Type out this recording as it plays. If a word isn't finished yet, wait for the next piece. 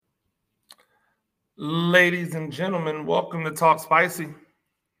Ladies and gentlemen, welcome to Talk Spicy.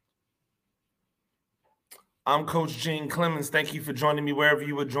 I'm Coach Gene Clemens. Thank you for joining me wherever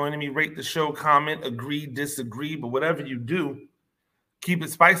you are joining me. Rate the show, comment, agree, disagree, but whatever you do, keep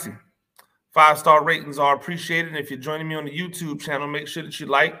it spicy. 5-star ratings are appreciated. And if you're joining me on the YouTube channel, make sure that you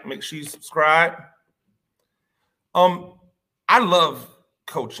like, make sure you subscribe. I love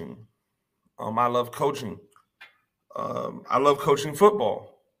coaching. I love coaching. I love coaching football.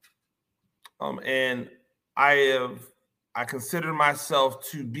 And I consider myself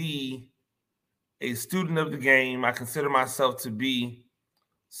to be a student of the game. I consider myself to be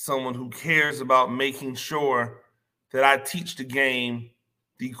someone who cares about making sure that I teach the game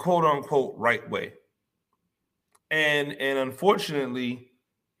the quote unquote right way. And unfortunately,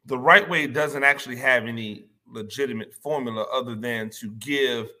 the right way doesn't actually have any legitimate formula other than to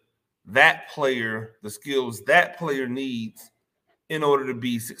give that player the skills that player needs in order to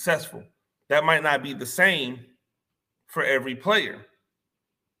be successful. That might not be the same for every player.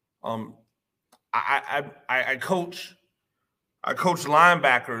 I coach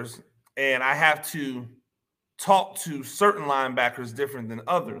linebackers, and I have to talk to certain linebackers different than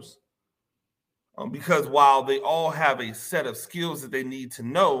others, because while they all have a set of skills that they need to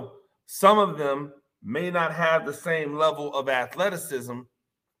know, some of them may not have the same level of athleticism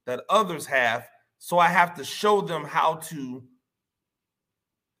that others have. So I have to show them how to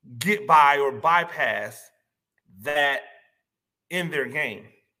get by or bypass that in their game.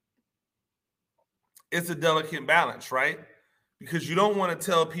 It's a delicate balance, right? Because you don't want to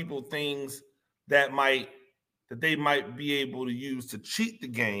tell people things that they might be able to use to cheat the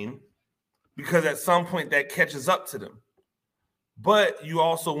game, because at some point that catches up to them. But you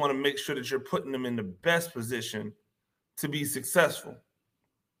also want to make sure that you're putting them in the best position to be successful.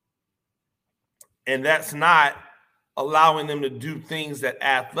 And that's not allowing them to do things that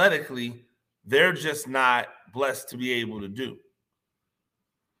athletically they're just not blessed to be able to do.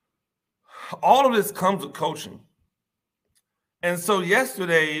 All of this comes with coaching. And so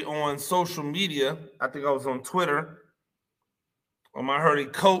yesterday on social media, I think I was on Twitter, I heard a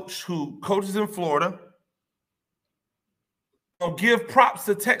coach who coaches in Florida give props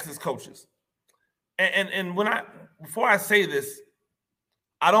to Texas coaches. And before I say this,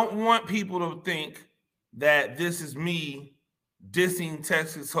 I don't want people to think that this is me dissing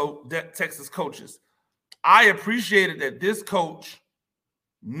Texas coaches. I appreciated that this coach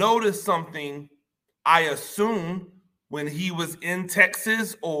noticed something, I assume, when he was in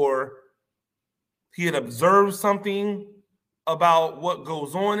Texas, or he had observed something about what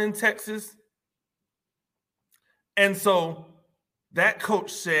goes on in Texas. And so that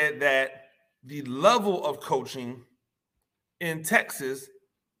coach said that the level of coaching in Texas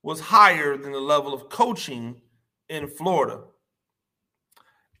was higher than the level of coaching in Florida.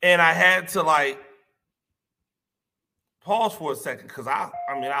 And I had to pause for a second, because I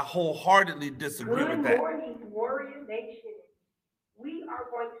wholeheartedly disagree with that. Good morning, Warrior Nation. We are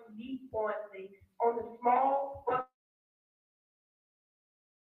going to be on the small but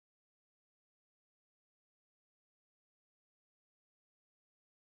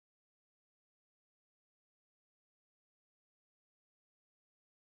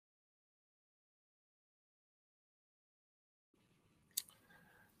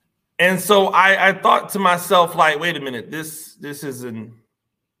And so I thought to myself, wait a minute, this is an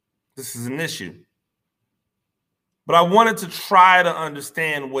issue. But I wanted to try to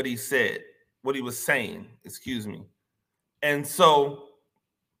understand what he was saying, excuse me. And so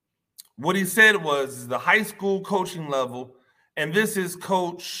what he said was the high school coaching level, and this is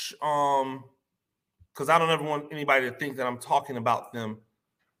coach, because I don't ever want anybody to think that I'm talking about them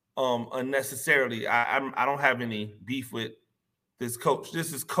unnecessarily. I don't have any beef with this coach.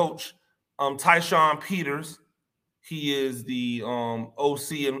 This is Coach Tyshawn Peters. He is the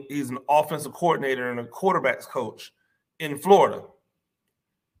OC, and he's an offensive coordinator and a quarterbacks coach in Florida.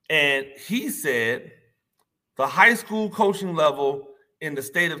 And he said the high school coaching level in the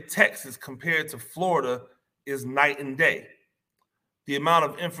state of Texas compared to Florida is night and day. The amount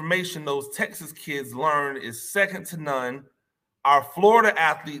of information those Texas kids learn is second to none. Our Florida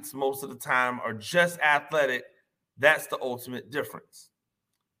athletes most of the time are just athletic. That's the ultimate difference.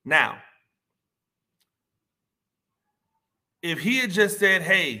 Now, if he had just said,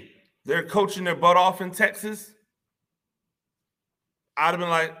 hey, they're coaching their butt off in Texas, I'd have been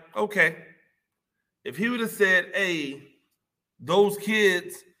like, okay. If he would have said, hey, those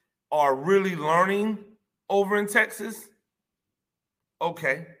kids are really learning over in Texas,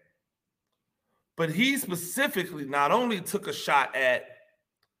 okay. But he specifically not only took a shot at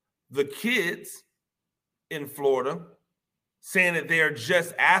the kids in Florida, saying that they are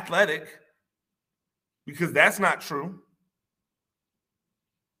just athletic, because that's not true.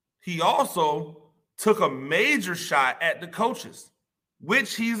 He also took a major shot at the coaches,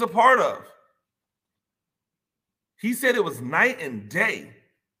 which he's a part of. He said it was night and day,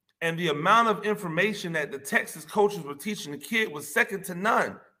 and the amount of information that the Texas coaches were teaching the kid was second to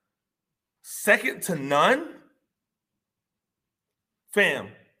none. Second to none? Fam,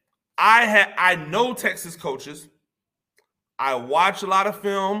 I know Texas coaches. I watch a lot of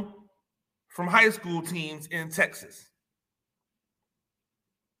film from high school teams in Texas.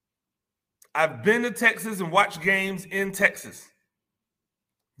 I've been to Texas and watched games in Texas.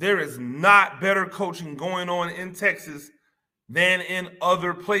 There is not better coaching going on in Texas than in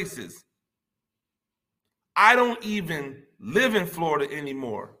other places. I don't even live in Florida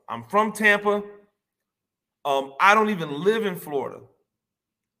anymore. I'm from Tampa. I don't even live in Florida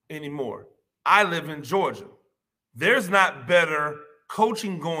anymore. I live in Georgia. There's not better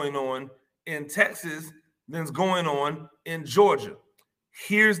coaching going on in Texas than's going on in Georgia.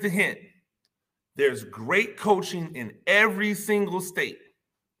 Here's the hint. There's great coaching in every single state,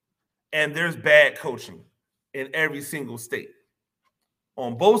 and there's bad coaching in every single state.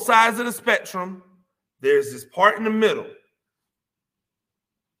 On both sides of the spectrum, there's this part in the middle.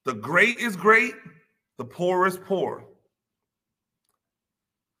 The great is great, the poor is poor.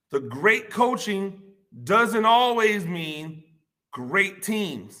 The great coaching doesn't always mean great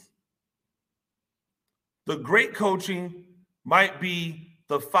teams. The great coaching might be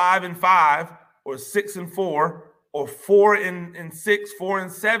the 5-5 or 6-4 or 4-6,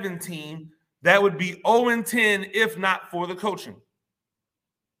 4-7 team that would be 0-10 if not for the coaching.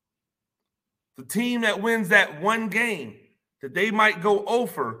 The team that wins that one game that they might go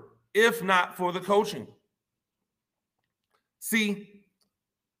over if not for the coaching. See,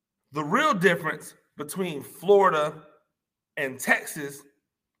 the real difference between Florida and Texas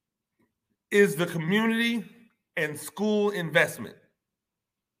is the community and school investment.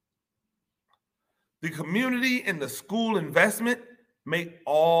 The community and the school investment make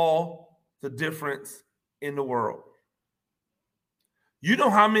all the difference in the world. You know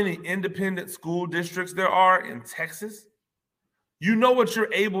how many independent school districts there are in Texas? You know what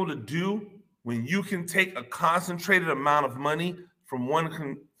you're able to do when you can take a concentrated amount of money from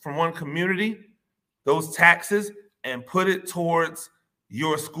one community, those taxes, and put it towards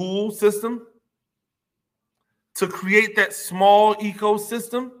your school system to create that small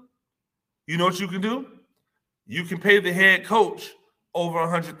ecosystem. You know what you can do? You can pay the head coach over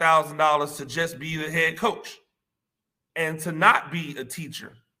 $100,000 to just be the head coach and to not be a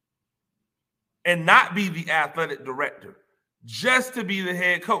teacher and not be the athletic director, just to be the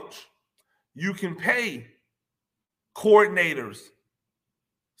head coach. You can pay coordinators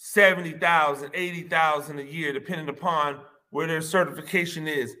 $70,000, $80,000 a year, depending upon where their certification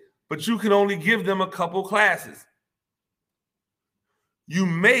is, but you can only give them a couple classes. You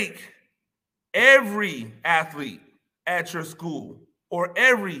make every athlete at your school or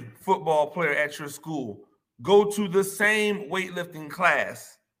every football player at your school go to the same weightlifting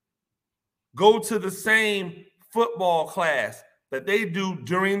class, go to the same football class that they do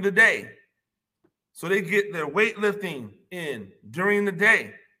during the day. So they get their weightlifting in during the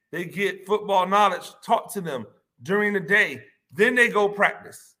day. They get football knowledge taught to them during the day. Then they go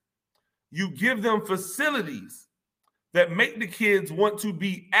practice. You give them facilities that make the kids want to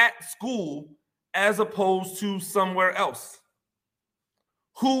be at school as opposed to somewhere else.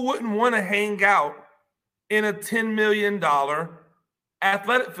 Who wouldn't want to hang out in a $10 million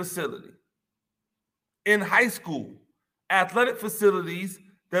athletic facility? In high school, athletic facilities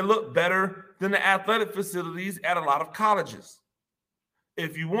that look better than the athletic facilities at a lot of colleges.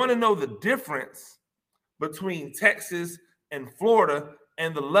 If you want to know the difference between Texas and Florida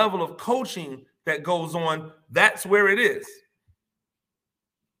and the level of coaching that goes on, that's where it is.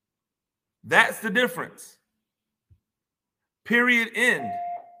 That's the difference. Period. End.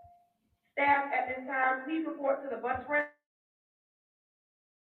 Staff at this time, please report to the bus ramp.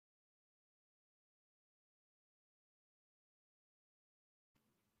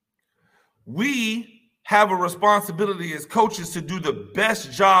 We have a responsibility as coaches to do the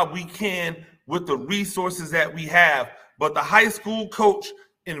best job we can with the resources that we have. But the high school coach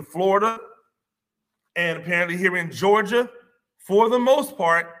in Florida and apparently here in Georgia, for the most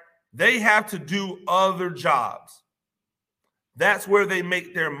part, they have to do other jobs. That's where they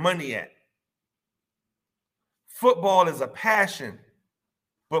make their money at. Football is a passion,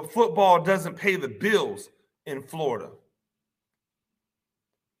 but football doesn't pay the bills in Florida.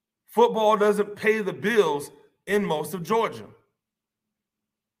 Football doesn't pay the bills in most of Georgia.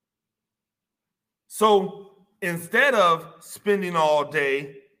 So instead of spending all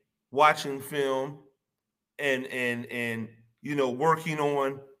day watching film and working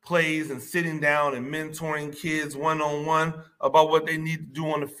on plays and sitting down and mentoring kids one-on-one about what they need to do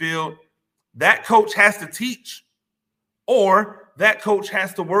on the field, that coach has to teach, or that coach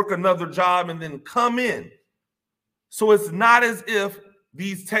has to work another job and then come in. So it's not as if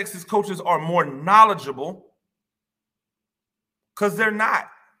these Texas coaches are more knowledgeable, because they're not.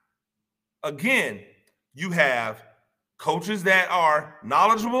 Again, you have coaches that are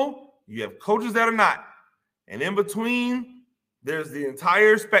knowledgeable, you have coaches that are not. And in between, there's the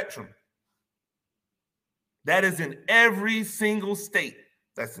entire spectrum. That is in every single state.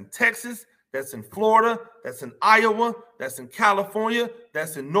 That's in Texas, that's in Florida, that's in Iowa, that's in California,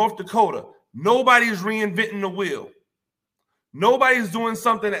 that's in North Dakota. Nobody's reinventing the wheel. Nobody's doing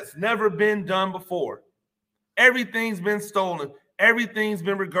something that's never been done before. Everything's been stolen. Everything's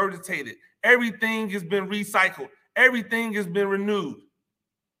been regurgitated. Everything has been recycled. Everything has been renewed.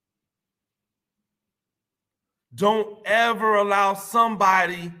 Don't ever allow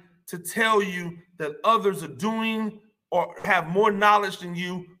somebody to tell you that others are doing or have more knowledge than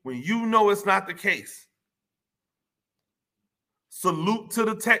you when you know it's not the case. Salute to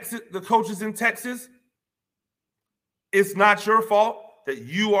the coaches in Texas. It's not your fault that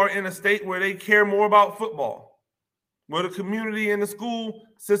you are in a state where they care more about football, where the community and the school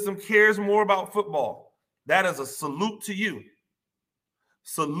system cares more about football. That is a salute to you.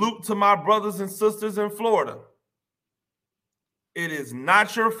 Salute to my brothers and sisters in Florida. It is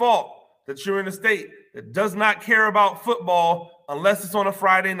not your fault that you're in a state that does not care about football unless it's on a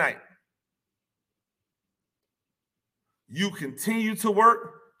Friday night. You continue to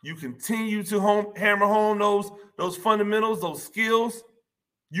work. You continue to hammer home those fundamentals, those skills.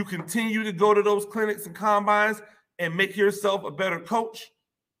 You continue to go to those clinics and combines and make yourself a better coach.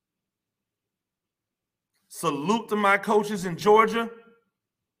 Salute to my coaches in Georgia.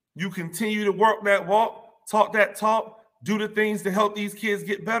 You continue to work that walk, talk that talk, do the things to help these kids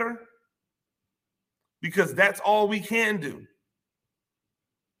get better, because that's all we can do.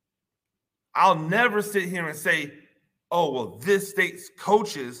 I'll never sit here and say, oh, well, this state's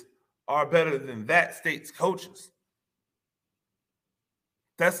coaches are better than that state's coaches.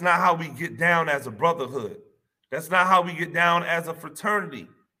 That's not how we get down as a brotherhood. That's not how we get down as a fraternity.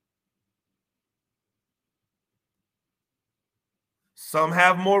 Some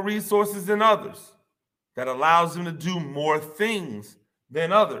have more resources than others. That allows them to do more things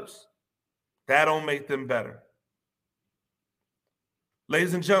than others. That don't make them better.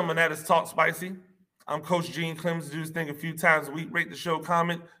 Ladies and gentlemen, that is Talk Spicy. I'm Coach Gene Clemens. Do this thing a few times a week. Rate the show,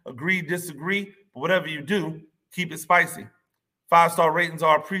 comment, agree, disagree. But whatever you do, keep it spicy. 5-star ratings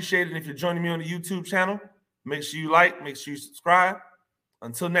are appreciated. If you're joining me on the YouTube channel, make sure you like, make sure you subscribe.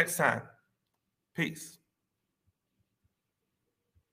 Until next time, peace.